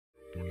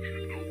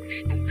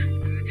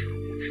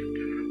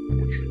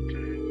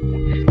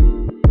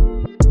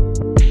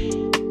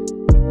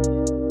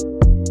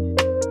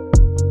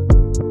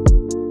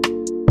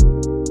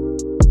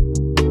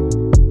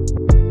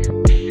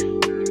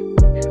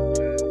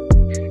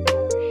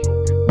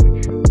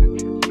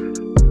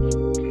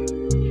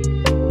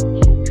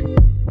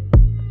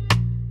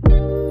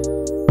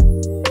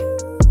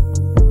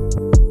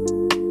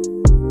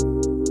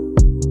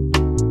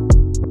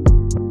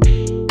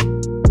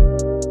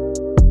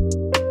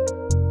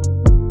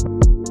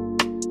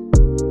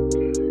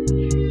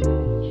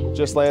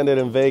just landed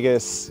in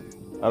Vegas.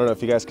 I don't know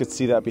if you guys could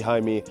see that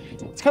behind me.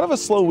 It's kind of a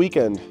slow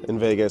weekend in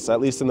Vegas,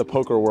 at least in the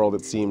poker world,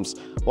 it seems.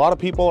 A lot of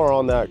people are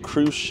on that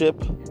cruise ship.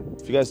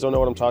 If you guys don't know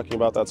what I'm talking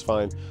about, that's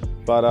fine.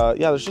 But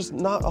yeah, there's just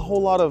not a whole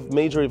lot of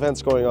major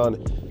events going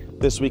on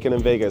this weekend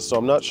in Vegas, so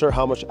I'm not sure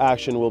how much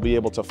action we'll be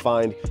able to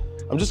find.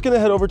 I'm just gonna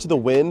head over to the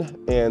Wynn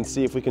and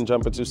see if we can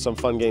jump into some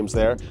fun games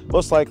there.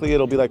 Most likely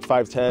it'll be like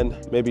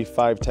 5-10, maybe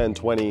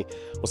 5-10-20.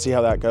 We'll see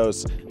how that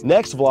goes.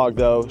 Next vlog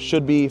though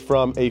should be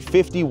from a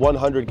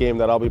 50-100 game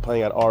that I'll be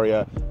playing at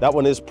Aria. That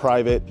one is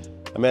private.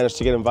 I managed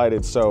to get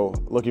invited, so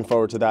looking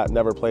forward to that.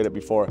 Never played it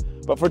before.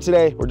 But for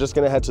today, we're just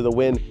gonna head to the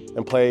Wynn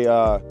and play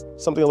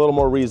something a little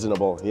more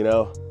reasonable, you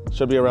know?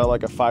 Should be around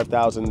like a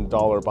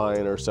 $5,000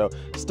 buy-in or so.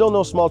 Still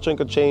no small chunk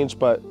of change,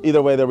 but either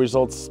way, the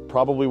results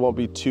probably won't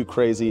be too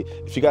crazy.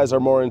 If you guys are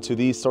more into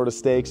these sort of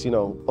stakes, you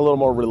know, a little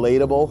more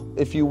relatable,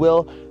 if you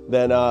will,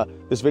 then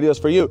this video is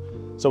for you.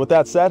 So with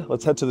that said,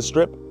 let's head to the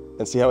strip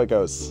and see how it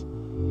goes.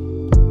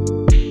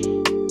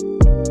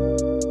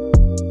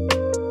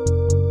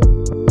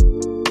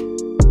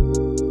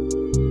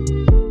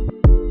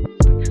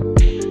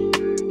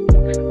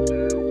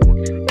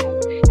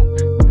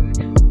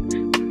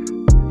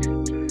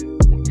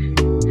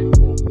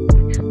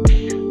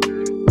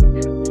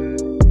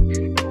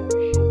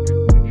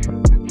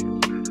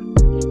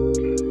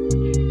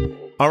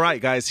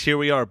 Alright guys, here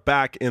we are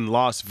back in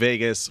Las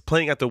Vegas,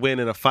 playing at the Wynn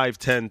in a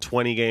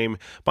 5-10-20 game.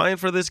 Buy-in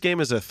for this game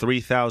is a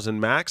 3,000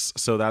 max,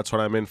 so that's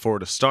what I'm in for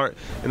to start.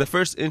 In the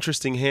first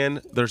interesting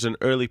hand, there's an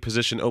early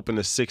position open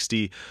to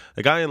 60.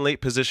 A guy in late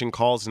position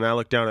calls, and I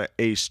look down at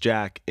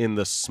ace-jack in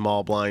the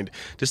small blind.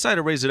 Decide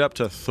to raise it up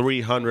to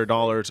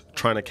 $300,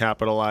 trying to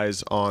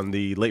capitalize on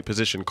the late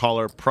position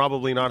caller,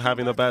 probably not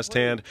having the best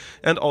hand,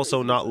 and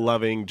also not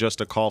loving just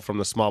a call from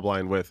the small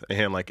blind with a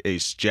hand like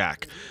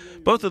ace-jack.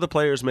 Both of the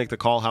players make the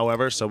call,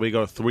 however, so we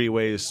go three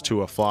ways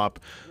to a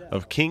flop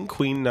of king,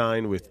 queen,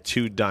 nine with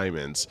two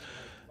diamonds.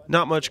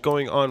 Not much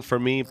going on for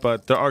me,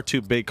 but there are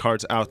two big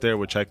cards out there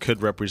which I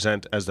could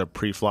represent as the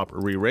pre-flop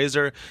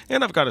re-raiser,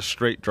 and I've got a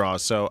straight draw,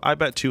 so I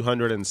bet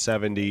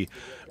 270.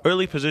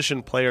 Early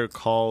position player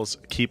calls.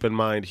 Keep in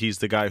mind he's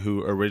the guy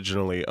who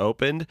originally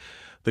opened.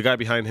 The guy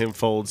behind him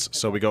folds,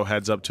 so we go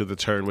heads up to the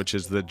turn, which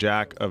is the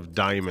jack of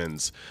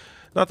diamonds.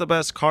 Not the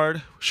best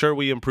card. Sure,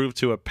 we improved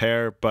to a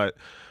pair, but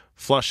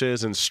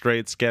flushes and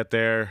straights get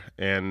there,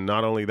 and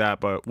not only that,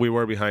 but we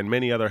were behind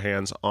many other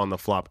hands on the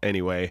flop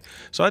anyway.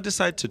 So I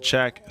decide to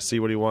check,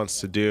 see what he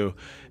wants to do,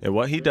 and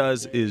what he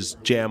does is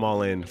jam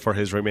all in for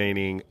his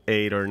remaining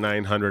 $800 or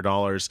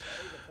 $900.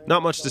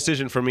 Not much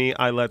decision for me.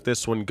 I let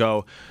this one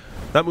go.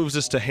 That moves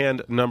us to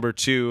hand number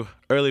two.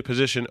 Early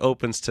position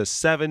opens to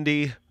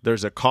 70.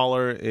 There's a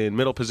caller in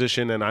middle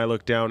position, and I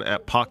look down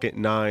at pocket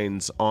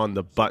nines on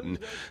the button.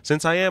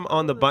 Since I am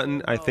on the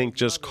button, I think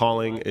just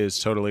calling is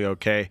totally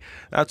okay.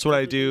 That's what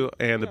I do,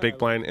 and the big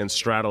blind and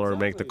straddler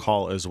make the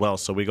call as well.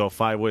 So we go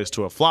five ways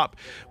to a flop,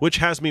 which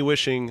has me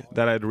wishing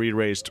that I'd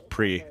re-raised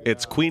pre.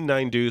 It's queen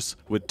nine deuce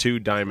with two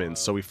diamonds.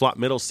 So we flop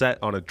middle set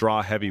on a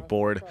draw heavy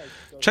board.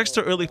 Checks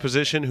to early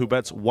position, who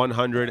bets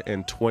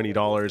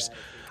 $120.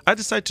 I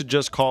decide to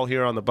just call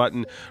here on the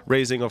button.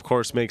 Raising, of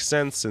course, makes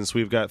sense since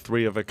we've got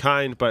three of a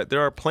kind, but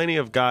there are plenty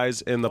of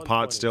guys in the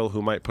pot still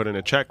who might put in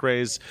a check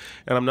raise,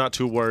 and I'm not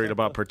too worried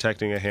about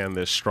protecting a hand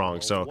this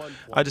strong. So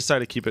I decide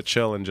to keep it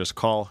chill and just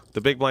call. The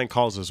big blind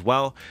calls as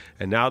well,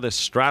 and now this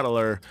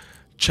straddler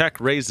check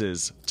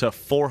raises to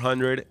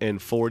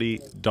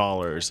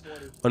 $440.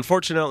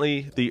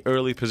 Unfortunately, the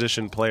early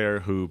position player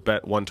who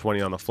bet 120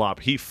 on the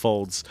flop, he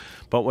folds,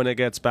 but when it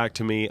gets back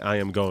to me, I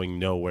am going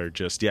nowhere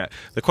just yet.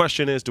 The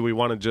question is, do we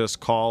want to just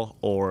call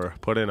or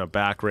put in a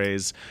back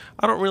raise?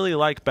 I don't really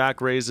like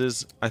back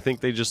raises. I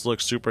think they just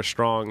look super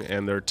strong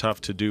and they're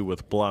tough to do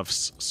with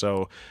bluffs.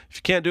 So if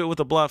you can't do it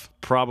with a bluff,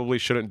 probably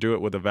shouldn't do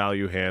it with a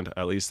value hand.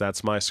 At least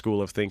that's my school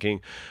of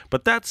thinking.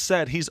 But that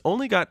said, he's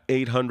only got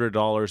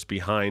 $800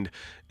 behind,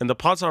 and the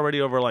pot's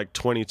already over like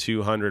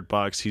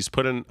 $2,200. He's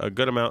put in a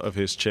good amount of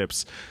his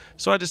chips,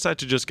 so I decide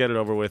to just get it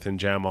over with and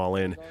jam all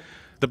in.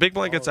 The big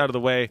blind gets out of the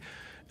way,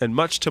 and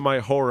much to my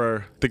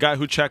horror, the guy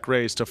who check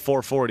raised to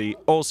 440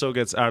 also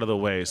gets out of the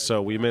way,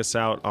 so we miss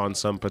out on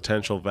some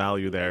potential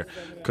value there.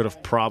 Could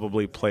have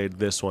probably played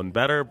this one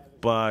better,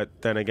 but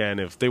then again,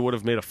 if they would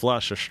have made a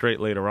flush or straight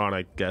later on,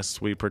 I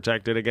guess we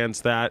protected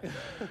against that.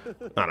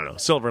 I don't know,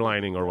 silver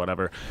lining or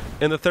whatever.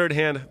 In the third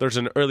hand, there's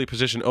an early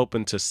position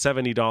open to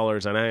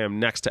 $70, and I am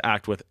next to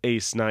act with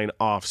ace-9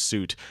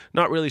 offsuit.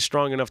 Not really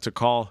strong enough to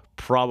call,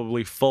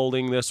 probably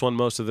folding this one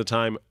most of the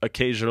time,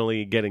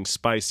 occasionally getting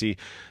spicy.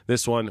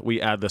 This one,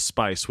 we add the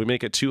spice. We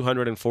make it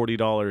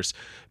 $240.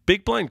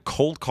 Big blind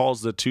cold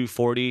calls the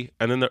 240,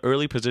 and then the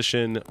early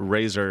position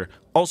raiser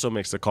also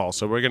makes the call.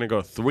 So we're going to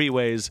go three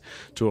ways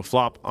to a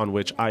flop on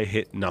which I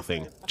hit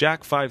nothing.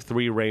 Jack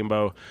 5-3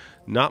 rainbow.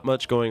 Not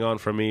much going on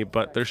for me,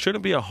 but there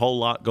shouldn't be a whole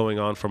lot going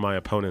on for my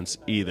opponents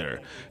either.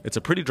 It's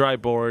a pretty dry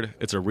board.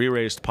 It's a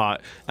re-raised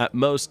pot. At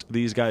most,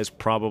 these guys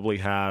probably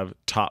have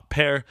top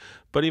pair,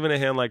 but even a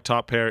hand like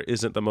top pair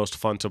isn't the most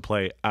fun to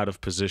play out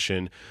of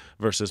position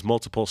versus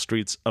multiple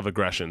streets of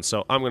aggression.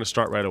 So I'm going to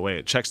start right away.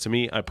 It checks to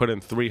me. I put in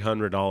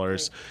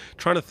 $300,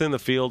 trying to thin the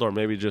field or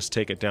maybe just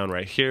take it down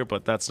right here,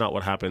 but that's not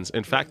what happens.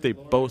 In fact, they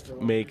both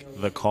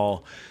make the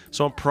call.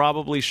 So I'm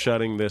probably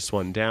shutting this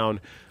one down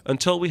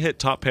until we hit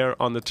top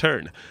pair on the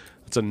turn.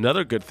 That's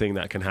another good thing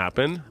that can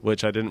happen,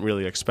 which I didn't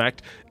really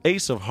expect.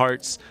 Ace of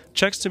hearts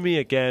checks to me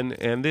again,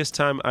 and this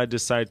time I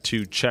decide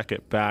to check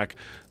it back.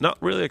 Not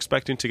really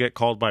expecting to get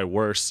called by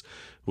worse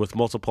with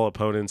multiple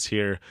opponents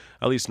here,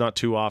 at least not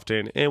too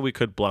often, and we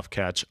could bluff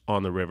catch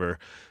on the river.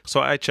 So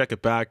I check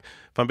it back.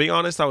 If I'm being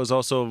honest, I was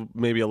also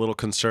maybe a little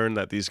concerned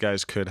that these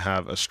guys could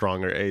have a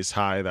stronger ace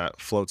high that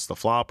floats the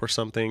flop or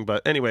something.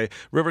 But anyway,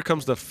 river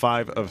comes the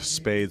 5 of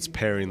spades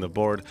pairing the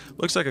board.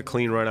 Looks like a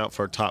clean run out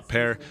for top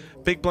pair.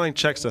 Big blind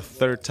checks a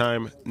third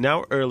time.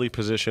 Now early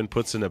position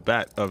puts in a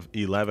bet of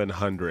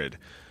 1100.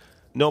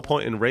 No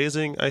point in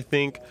raising, I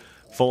think.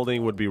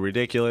 Folding would be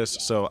ridiculous,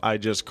 so I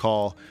just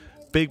call.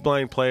 Big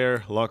blind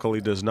player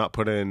luckily does not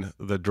put in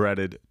the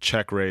dreaded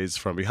check raise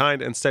from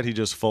behind. Instead, he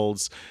just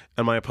folds,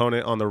 and my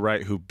opponent on the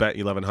right who bet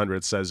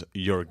 1100 says,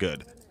 "You're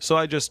good." So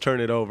I just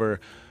turn it over.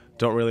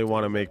 Don't really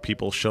want to make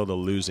people show the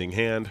losing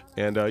hand.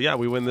 And yeah,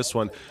 we win this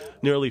one.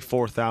 Nearly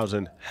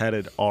 4,000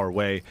 headed our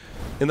way.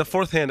 In the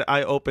fourth hand,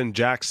 I opened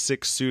Jack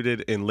 6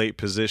 suited in late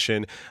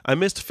position. I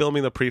missed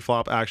filming the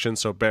pre-flop action,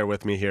 so bear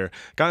with me here.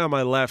 Guy on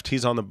my left,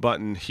 he's on the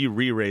button. He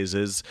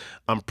re-raises.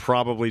 I'm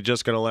probably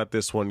just going to let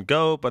this one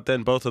go, but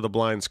then both of the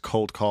blinds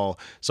cold call,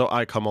 so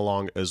I come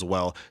along as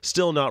well.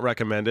 Still not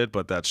recommended,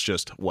 but that's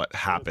just what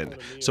happened.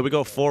 So we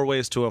go 4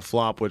 ways to a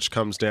flop, which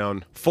comes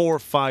down 4,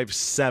 5,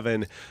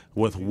 7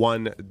 with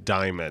 1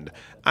 diamond.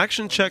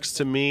 Action checks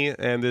to me,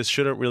 and this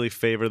shouldn't really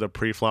favor the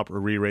pre-flop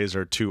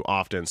re-raiser too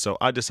often, so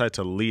I decide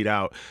to lead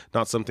out.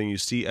 Not something you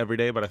see every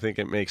day, but I think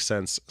it makes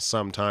sense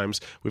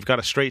sometimes. We've got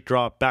a straight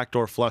draw,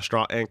 backdoor flush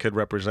draw, and could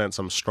represent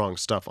some strong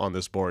stuff on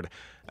this board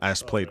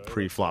as played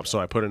pre-flop. So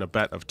I put in a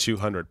bet of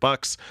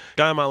 $200.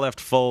 Guy on my left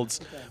folds,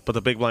 but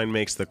the big blind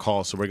makes the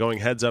call. So we're going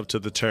heads up to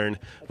the turn,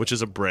 which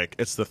is a brick.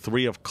 It's the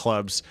 3 of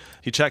clubs.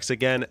 He checks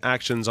again,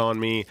 actions on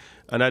me,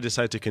 and I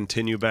decide to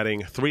continue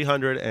betting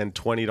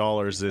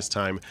 $320 this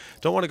time.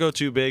 Don't want to go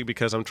too big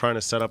because I'm trying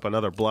to set up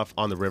another bluff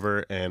on the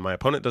river, and my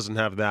opponent doesn't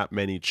have that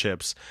many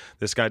chips.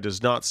 This guy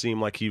does not seem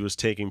like he was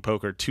taking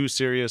poker too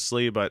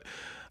seriously, but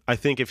I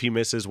think if he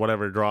misses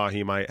whatever draw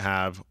he might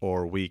have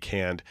or weak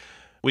hand,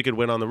 we could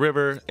win on the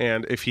river,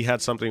 and if he had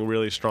something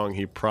really strong,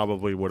 he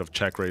probably would have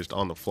check raised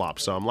on the flop.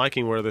 So I'm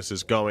liking where this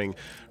is going.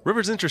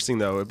 River's interesting,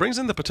 though. It brings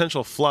in the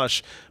potential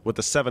flush with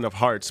the 7 of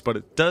hearts, but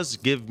it does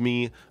give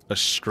me a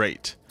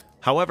straight.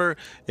 However,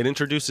 it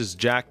introduces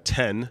Jack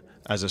 10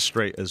 as a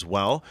straight as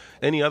well.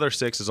 Any other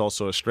 6 is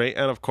also a straight,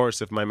 and of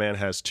course, if my man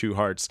has 2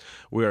 hearts,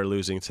 we are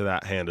losing to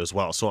that hand as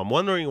well. So I'm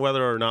wondering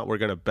whether or not we're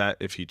going to bet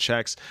if he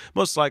checks.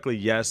 Most likely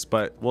yes,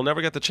 but we'll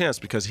never get the chance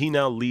because he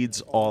now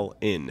leads all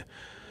in.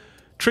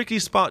 Tricky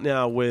spot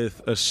now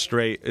with a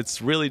straight.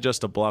 It's really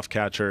just a bluff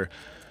catcher.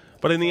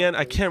 But in the end,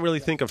 I can't really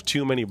think of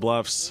too many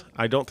bluffs.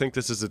 I don't think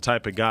this is the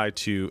type of guy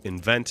to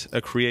invent a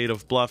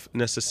creative bluff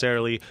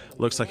necessarily.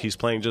 Looks like he's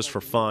playing just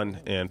for fun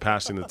and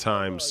passing the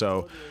time.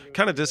 So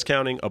kind of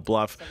discounting a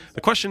bluff.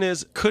 The question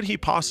is, could he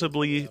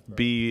possibly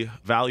be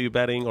value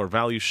betting or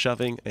value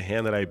shoving a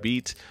hand that I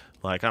beat?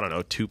 Like, I don't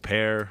know, 2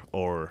 pair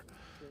or...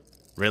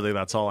 Really,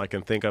 that's all I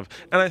can think of.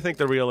 And I think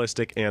the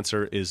realistic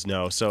answer is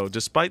no. So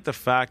despite the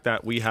fact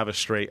that we have a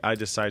straight, I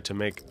decide to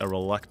make a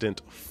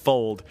reluctant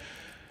fold,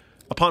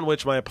 upon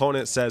which my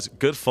opponent says,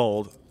 "Good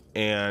fold,"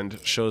 and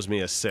shows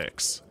me a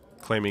 6,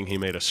 claiming he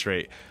made a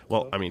straight.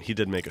 Well, I mean, he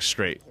did make a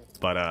straight,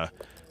 but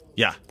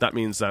yeah, that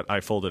means that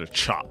I folded a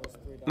chop.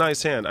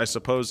 Nice hand. I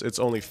suppose it's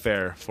only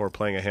fair for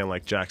playing a hand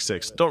like Jack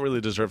 6. Don't really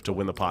deserve to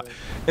win the pot.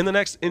 In the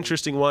next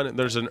interesting one,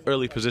 there's an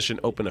early position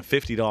open of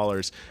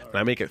 $50, and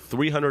I make it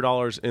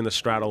 $300 in the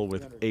straddle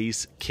with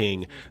Ace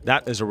King.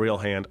 That is a real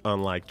hand,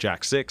 unlike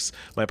Jack 6.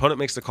 My opponent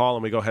makes the call,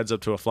 and we go heads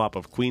up to a flop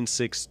of Queen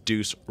 6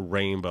 Deuce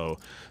Rainbow.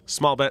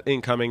 Small bet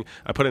incoming.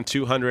 I put in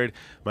 200.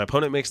 My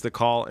opponent makes the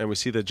call, and we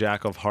see the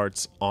Jack of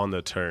Hearts on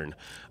the turn.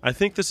 I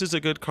think this is a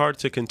good card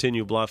to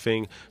continue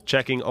bluffing.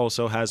 Checking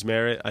also has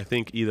merit. I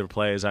think either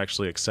play is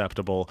actually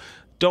acceptable.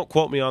 Don't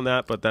quote me on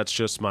that, but that's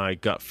just my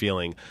gut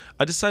feeling.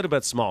 I decided to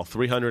bet small,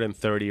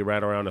 330,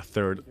 right around a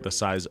third the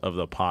size of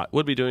the pot.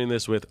 Would be doing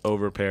this with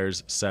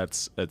overpairs,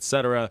 sets,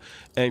 etc.,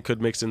 and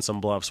could mix in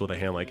some bluffs with a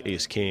hand like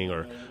Ace King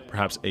or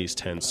perhaps Ace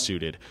 10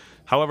 suited.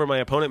 However, my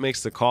opponent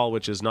makes the call,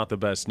 which is not the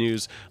best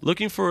news.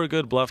 Looking for a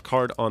good bluff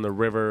card on the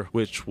river,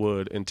 which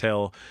would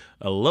entail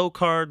a low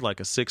card like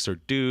a 6 or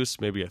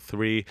deuce, maybe a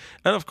 3,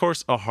 and of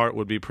course a heart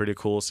would be pretty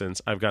cool since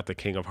I've got the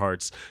King of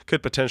Hearts,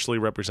 could potentially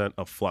represent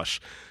a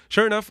flush.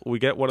 Sure enough, we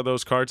get one of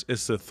those cards.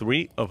 It's the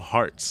 3 of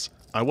Hearts.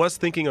 I was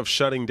thinking of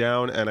shutting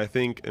down, and I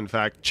think, in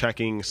fact,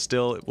 checking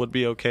still would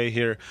be okay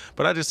here,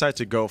 but I decided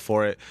to go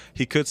for it.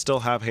 He could still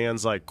have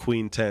hands like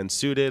Queen 10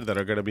 suited that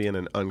are going to be in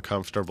an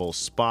uncomfortable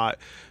spot.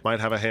 Might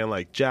have a hand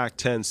like Jack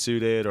 10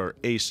 suited or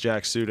Ace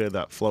Jack suited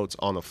that floats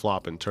on the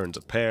flop and turns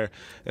a pair.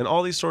 And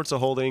all these sorts of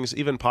holdings,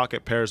 even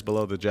pocket pairs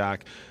below the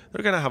Jack,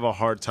 they're going to have a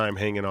hard time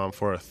hanging on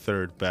for a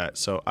third bet.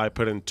 So I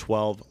put in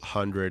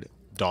 $1,200.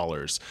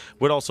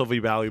 Would also be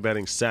value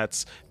betting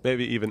sets,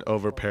 maybe even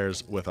over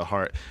pairs with a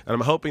heart. And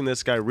I'm hoping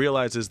this guy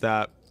realizes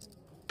that,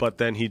 but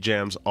then he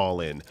jams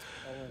all in.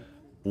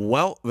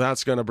 Well,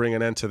 that's going to bring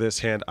an end to this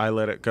hand. I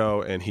let it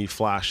go, and he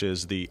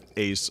flashes the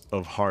ace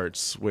of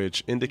hearts,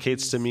 which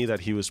indicates to me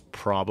that he was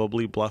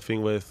probably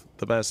bluffing with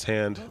the best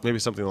hand. Maybe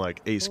something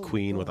like ace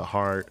queen with a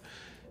heart,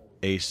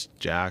 ace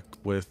jack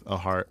with a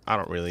heart. I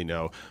don't really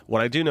know.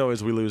 What I do know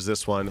is we lose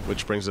this one,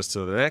 which brings us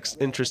to the next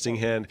interesting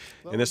hand.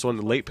 In this one,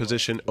 the late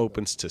position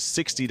opens to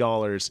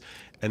 $60,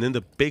 and then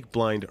the big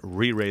blind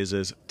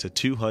re-raises to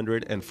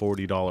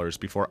 $240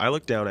 before I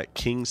look down at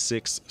king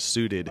 6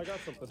 suited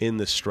in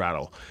the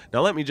straddle.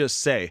 Now let me just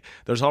say,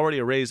 there's already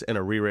a raise and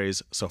a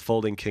re-raise, so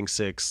folding king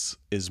 6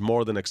 is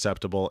more than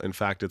acceptable. In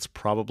fact, it's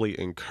probably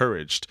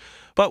encouraged.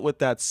 But with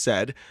that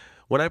said,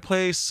 when I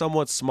play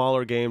somewhat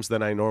smaller games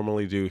than I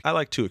normally do, I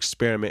like to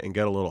experiment and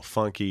get a little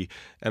funky,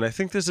 and I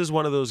think this is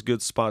one of those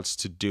good spots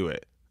to do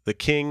it. The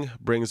king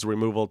brings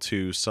removal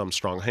to some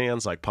strong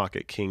hands like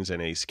pocket kings and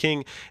ace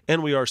king,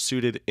 and we are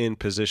suited in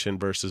position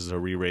versus the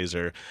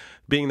re-raiser.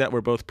 Being that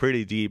we're both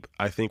pretty deep,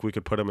 I think we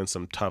could put him in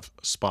some tough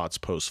spots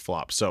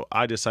post-flop. So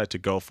I decide to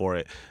go for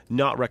it.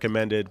 Not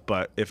recommended,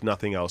 but if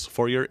nothing else,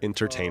 for your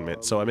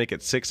entertainment. So I make it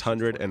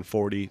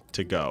 $640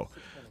 to go.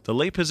 The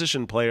late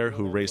position player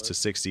who raised to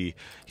 60,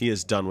 he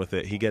is done with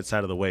it. He gets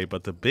out of the way,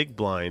 but the big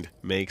blind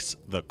makes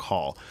the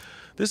call.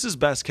 This is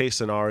best case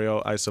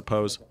scenario, I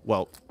suppose.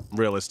 Well,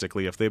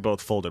 realistically, if they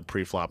both folded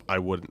pre-flop, I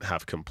wouldn't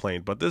have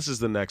complained, but this is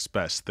the next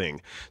best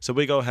thing. So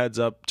we go heads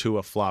up to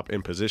a flop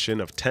in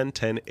position of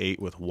 10-10-8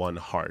 with one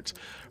heart.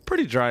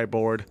 Pretty dry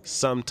board.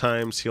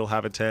 Sometimes he'll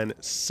have a 10,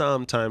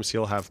 sometimes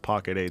he'll have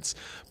pocket 8s,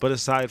 but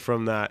aside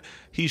from that,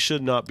 he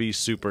should not be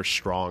super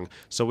strong.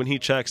 So when he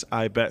checks,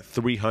 I bet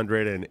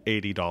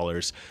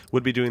 $380.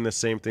 Would be doing the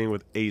same thing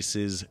with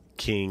aces,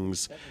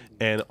 kings,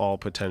 and all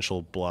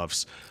potential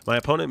bluffs. My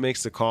opponent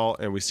makes the call,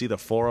 and we see the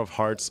 4 of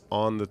hearts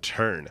on the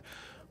turn.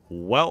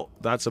 Well,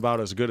 that's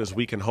about as good as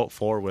we can hope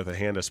for with a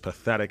hand as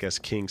pathetic as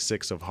king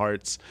 6 of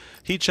hearts.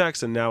 He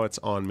checks, and now it's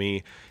on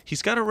me.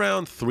 He's got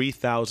around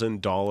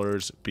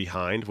 $3,000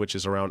 behind, which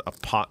is around a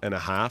pot and a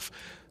half.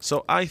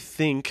 So I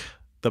think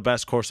the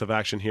best course of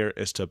action here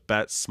is to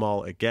bet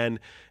small again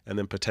and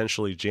then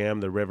potentially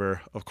jam the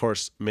river. Of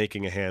course,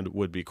 making a hand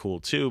would be cool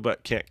too,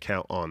 but can't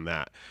count on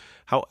that.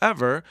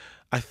 However,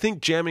 I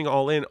think jamming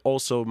all in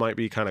also might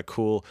be kind of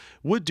cool.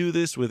 Would do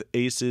this with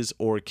aces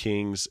or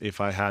kings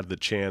if I had the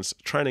chance,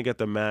 trying to get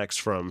the max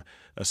from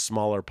a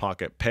smaller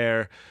pocket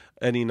pair.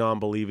 Any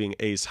non-believing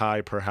ace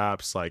high,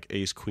 perhaps, like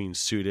ace queen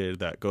suited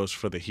that goes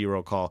for the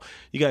hero call.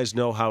 You guys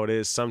know how it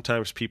is.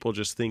 Sometimes people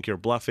just think you're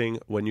bluffing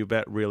when you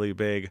bet really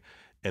big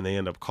and they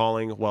end up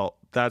calling. Well,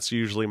 that's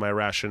usually my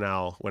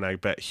rationale when I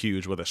bet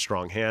huge with a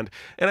strong hand.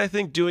 And I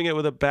think doing it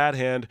with a bad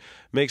hand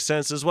makes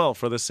sense as well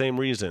for the same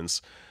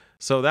reasons.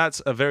 So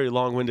that's a very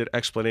long-winded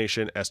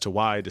explanation as to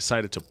why I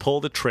decided to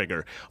pull the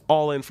trigger.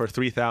 All in for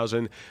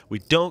 $3,000. We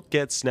don't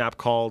get snap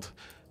called,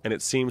 and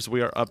it seems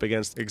we are up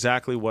against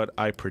exactly what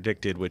I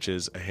predicted, which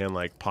is a hand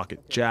like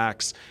pocket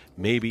jacks,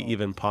 maybe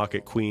even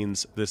pocket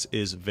queens. This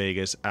is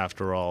Vegas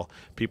after all.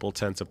 People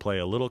tend to play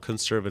a little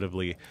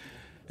conservatively.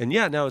 And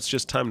yeah, now it's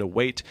just time to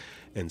wait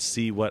and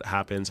see what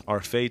happens. Our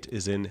fate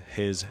is in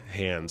his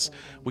hands.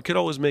 We could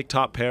always make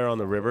top pair on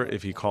the river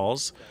if he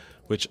calls,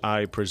 which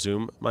I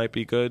presume might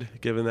be good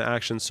given the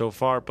action so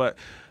far, but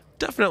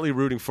definitely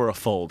rooting for a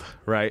fold,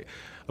 right?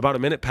 About a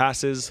minute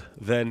passes,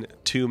 then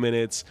 2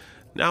 minutes.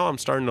 Now I'm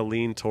starting to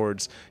lean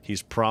towards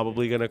he's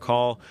probably going to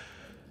call,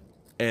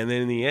 and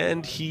then in the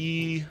end,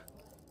 he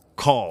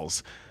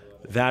calls.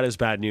 That is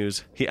bad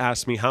news. He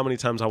asked me how many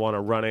times I want to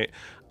run it.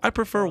 I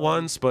prefer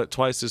once, but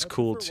twice is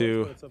cool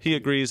too. He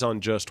agrees on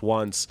just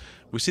once.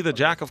 We see the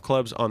jack of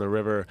clubs on the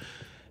river,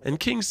 and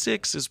king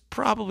 6 is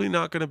probably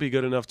not going to be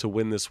good enough to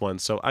win this one,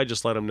 so I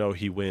just let him know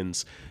he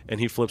wins, and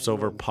he flips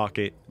over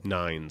pocket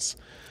 9s.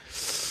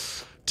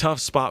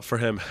 Tough spot for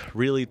him,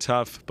 really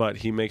tough, but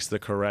he makes the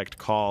correct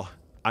call.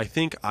 I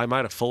think I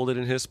might have folded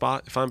in his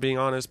spot, if I'm being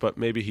honest, but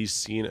maybe he's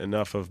seen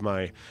enough of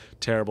my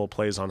terrible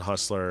plays on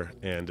Hustler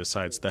and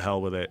decides the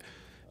hell with it.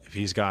 If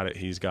he's got it,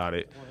 he's got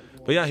it.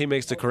 But yeah, he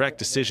makes the correct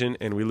decision,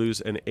 and we lose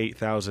an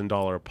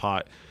 $8,000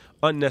 pot.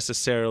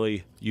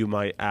 Unnecessarily, you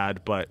might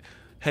add, but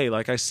hey,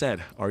 like I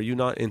said, are you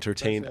not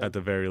entertained at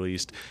the very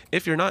least?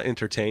 If you're not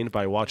entertained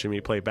by watching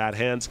me play bad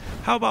hands,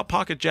 how about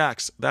pocket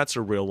jacks? That's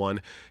a real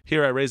one.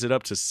 Here I raise it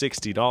up to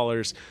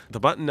 $60. The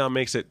button now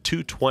makes it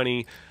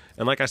 $220.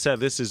 And like I said,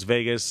 this is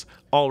Vegas.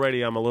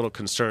 Already I'm a little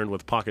concerned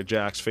with pocket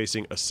jacks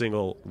facing a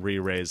single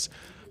re-raise.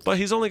 But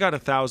he's only got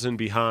 1,000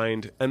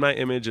 behind, and my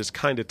image is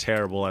kind of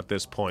terrible at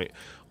this point.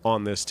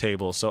 on this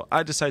table, so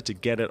I decide to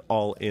get it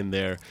all in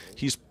there.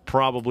 He's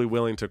probably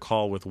willing to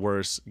call with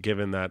worse,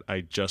 given that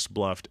I just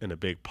bluffed in a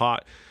big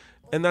pot.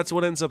 And that's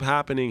what ends up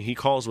happening. He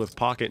calls with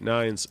pocket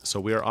nines, so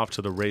we are off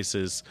to the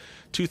races.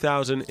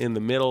 2,000 in the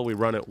middle, we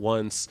run it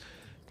once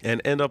and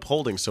end up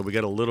holding, so we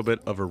get a little bit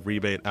of a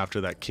rebate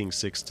after that king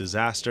 6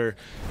 disaster.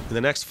 In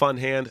the next fun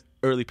hand,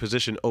 early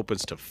position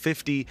opens to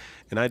 50,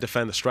 and I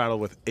defend the straddle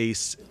with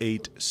ace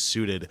 8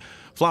 suited.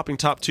 Flopping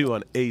top 2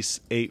 on ace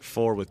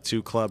 8-4 with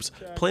 2 clubs.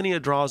 Plenty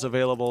of draws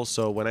available,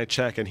 so when I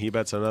check and he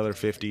bets another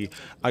 50,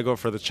 I go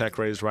for the check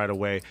raise right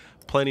away.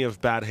 Plenty of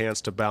bad hands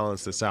to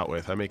balance this out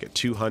with. I make it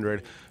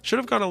 200. Should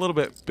have gone a little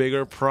bit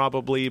bigger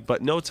probably,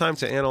 but no time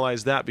to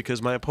analyze that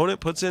because my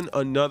opponent puts in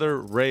another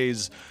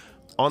raise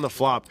on the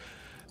flop.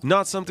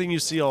 Not something you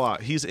see a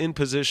lot. He's in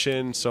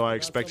position, so I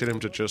expected him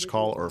to just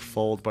call or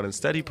fold, but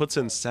instead he puts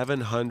in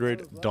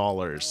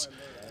 $700.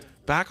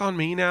 Back on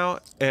me now,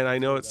 and I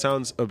know it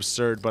sounds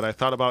absurd, but I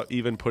thought about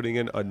even putting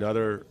in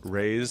another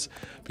raise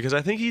because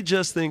I think he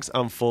just thinks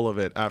I'm full of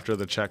it after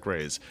the check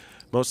raise.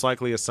 Most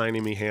likely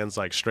assigning me hands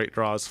like straight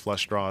draws,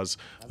 flush draws,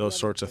 those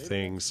sorts of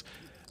things.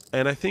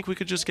 And I think we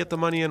could just get the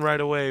money in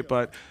right away,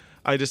 but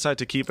I decide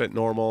to keep it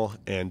normal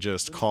and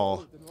just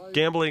call,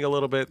 gambling a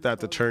little bit that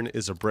the turn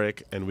is a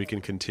brick and we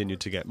can continue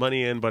to get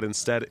money in, but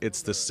instead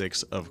it's the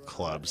 6 of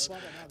clubs.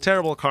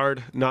 Terrible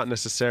card, not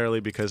necessarily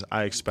because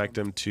I expect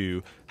him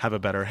to have a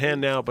better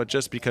hand now, but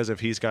just because if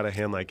he's got a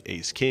hand like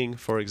ace king,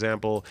 for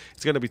example,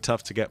 it's going to be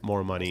tough to get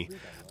more money.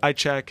 I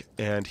check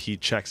and he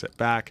checks it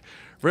back.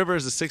 River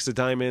is a 6 of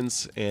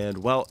diamonds,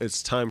 and well,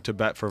 it's time to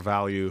bet for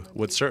value.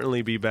 Would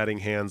certainly be betting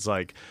hands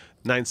like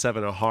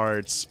 9-7 of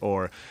hearts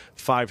or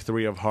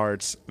 5-3 of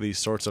hearts, these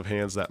sorts of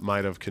hands that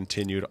might have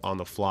continued on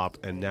the flop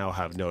and now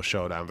have no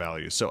showdown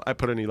value. So I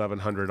put in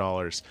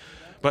 $1,100,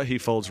 but he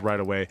folds right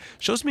away.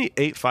 Shows me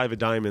 8-5 of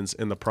diamonds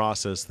in the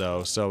process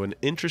though, so an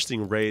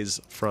interesting raise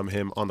from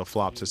him on the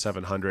flop to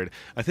 700.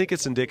 I think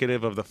it's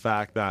indicative of the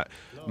fact that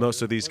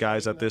most of these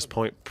guys at this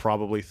point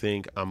probably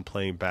think I'm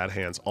playing bad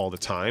hands all the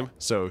time,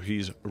 so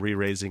he's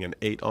re-raising an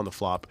 8 on the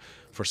flop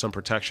for some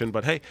protection,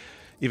 but hey,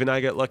 even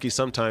I get lucky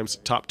sometimes.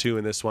 Top 2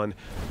 in this one.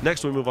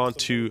 Next, we move on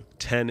to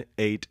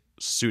 10-8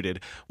 suited.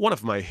 One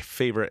of my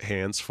favorite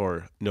hands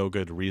for no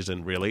good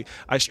reason, really.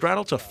 I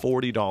straddle to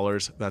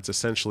 $40. That's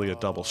essentially a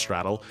double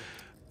straddle.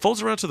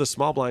 Folds around to the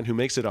small blind, who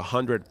makes it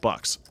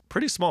 $100.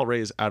 Pretty small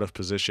raise out of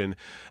position.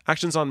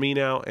 Action's on me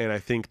now, and I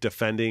think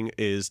defending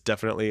is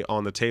definitely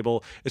on the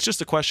table. It's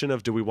just a question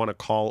of do we want to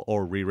call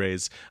or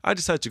re-raise. I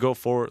decide to go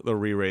for the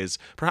re-raise,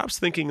 perhaps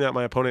thinking that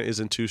my opponent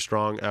isn't too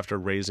strong after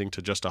raising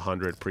to just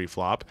 100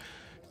 pre-flop.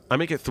 I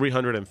make it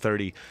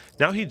 330.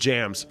 Now he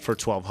jams for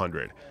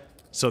 1,200.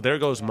 So there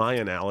goes my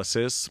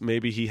analysis.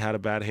 Maybe he had a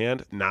bad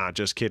hand. Nah,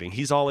 just kidding.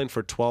 He's all in for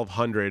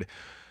 1,200.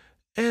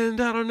 And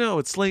I don't know,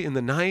 it's late in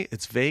the night,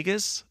 it's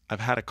Vegas, I've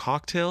had a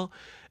cocktail,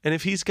 and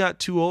if he's got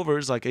 2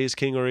 overs like ace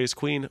king or ace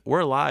queen,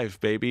 we're live,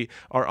 baby.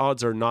 Our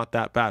odds are not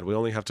that bad. We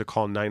only have to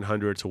call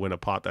 900 to win a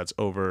pot that's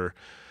over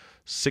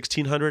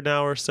 1,600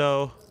 now or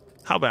so.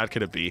 How bad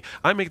could it be?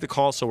 I make the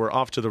call, so we're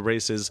off to the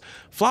races.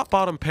 Flop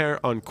bottom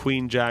pair on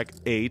queen jack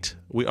 8.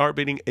 We are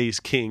beating ace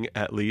king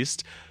at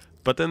least.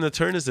 But then the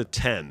turn is a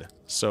 10,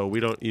 so we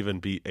don't even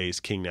beat ace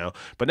king now.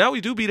 But now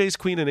we do beat ace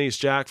queen and ace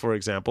jack, for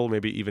example,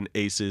 maybe even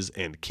aces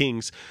and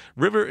kings.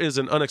 River is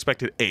an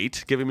unexpected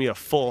 8, giving me a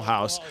full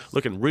house,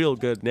 looking real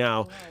good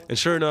now. And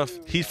sure enough,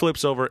 he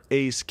flips over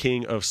ace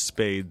king of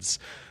spades.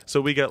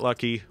 So we get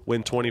lucky,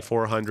 win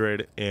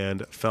 2,400,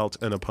 and felt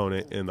an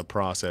opponent in the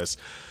process.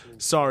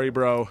 Sorry,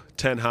 bro.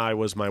 10 high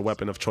was my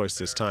weapon of choice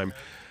this time.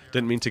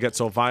 Didn't mean to get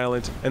so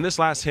violent. And this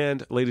last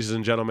hand, ladies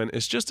and gentlemen,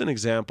 is just an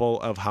example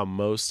of how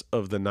most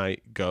of the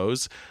night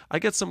goes. I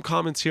get some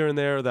comments here and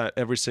there that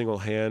every single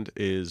hand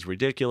is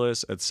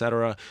ridiculous,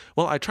 etc.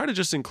 Well, I try to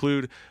just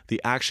include the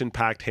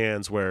action-packed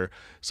hands where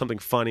something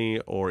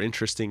funny or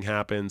interesting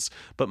happens,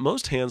 but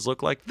most hands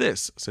look like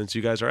this, since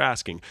you guys are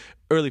asking.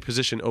 Early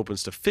position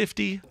opens to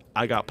 50.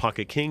 I got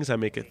pocket kings. I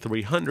make it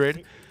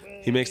 300.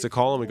 He makes the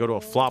call, and we go to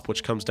a flop,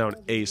 which comes down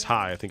ace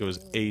high. I think it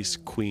was ace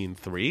queen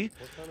 3.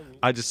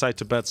 I decide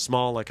to bet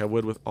small like I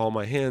would with all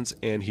my hands,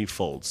 and he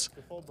folds.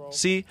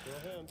 See,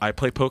 I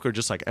play poker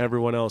just like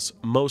everyone else,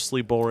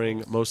 mostly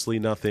boring, mostly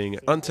nothing,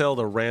 until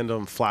the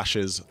random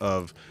flashes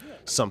of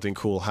something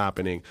cool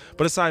happening.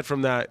 But aside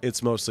from that,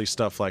 it's mostly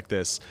stuff like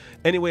this.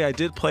 Anyway, I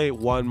did play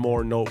one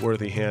more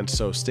noteworthy hand,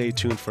 so stay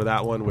tuned for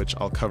that one, which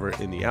I'll cover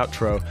in the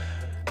outro.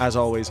 As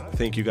always,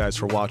 thank you guys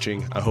for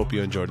watching. I hope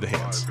you enjoyed the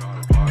hands.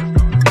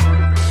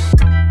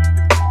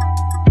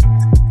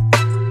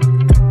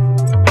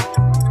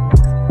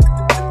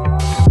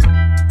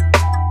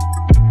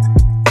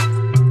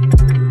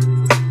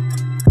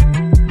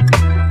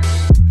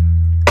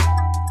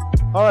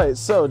 Alright,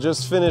 so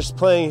just finished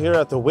playing here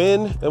at the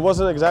Wynn. It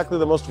wasn't exactly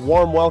the most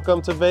warm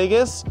welcome to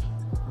Vegas,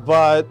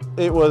 but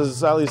it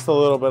was at least a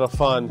little bit of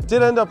fun.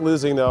 Did end up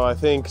losing though, I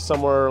think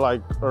somewhere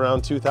like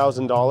around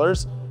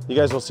 $2,000. You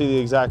guys will see the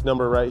exact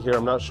number right here.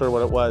 I'm not sure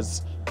what it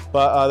was.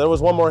 But there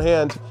was one more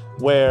hand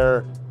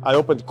where I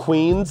opened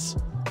queens,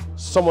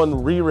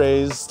 someone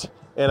re-raised,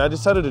 and I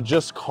decided to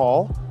just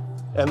call,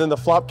 and then the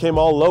flop came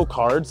all low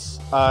cards.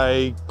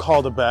 I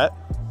called a bet.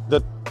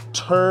 The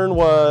turn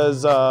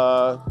was,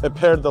 it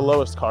paired the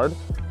lowest card.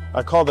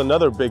 I called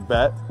another big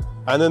bet,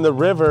 and then the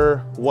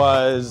river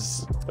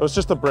was, it was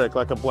just a brick,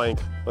 like a blank,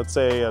 let's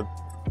say a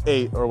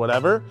 8 or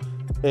whatever,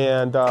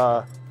 and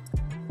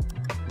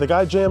the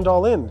guy jammed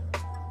all in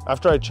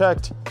after I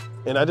checked,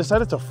 and I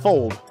decided to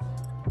fold,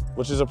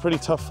 which is a pretty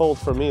tough fold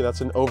for me.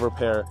 That's an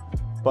overpair,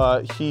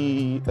 but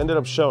he ended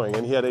up showing,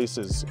 and he had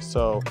aces,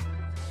 so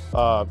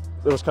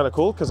it was kind of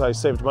cool because I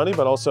saved money,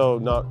 but also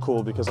not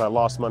cool because I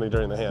lost money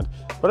during the hand.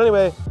 But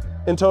anyway,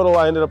 in total,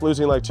 I ended up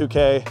losing like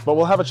 2K, but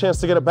we'll have a chance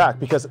to get it back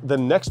because the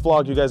next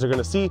vlog you guys are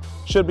gonna see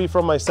should be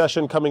from my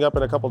session coming up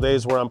in a couple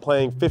days where I'm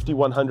playing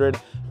 5100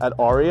 at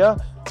Aria.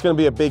 It's gonna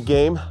be a big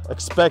game.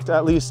 Expect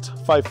at least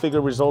 5-figure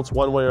results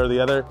one way or the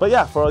other. But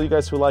yeah, for all you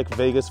guys who like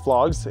Vegas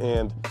vlogs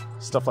and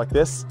stuff like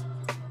this,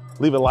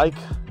 leave a like,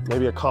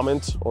 maybe a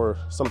comment or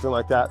something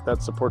like that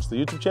that supports the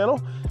YouTube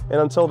channel. And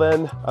until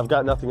then, I've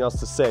got nothing else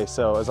to say.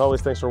 So as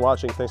always, thanks for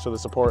watching. Thanks for the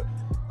support.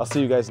 I'll see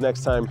you guys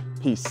next time.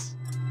 Peace.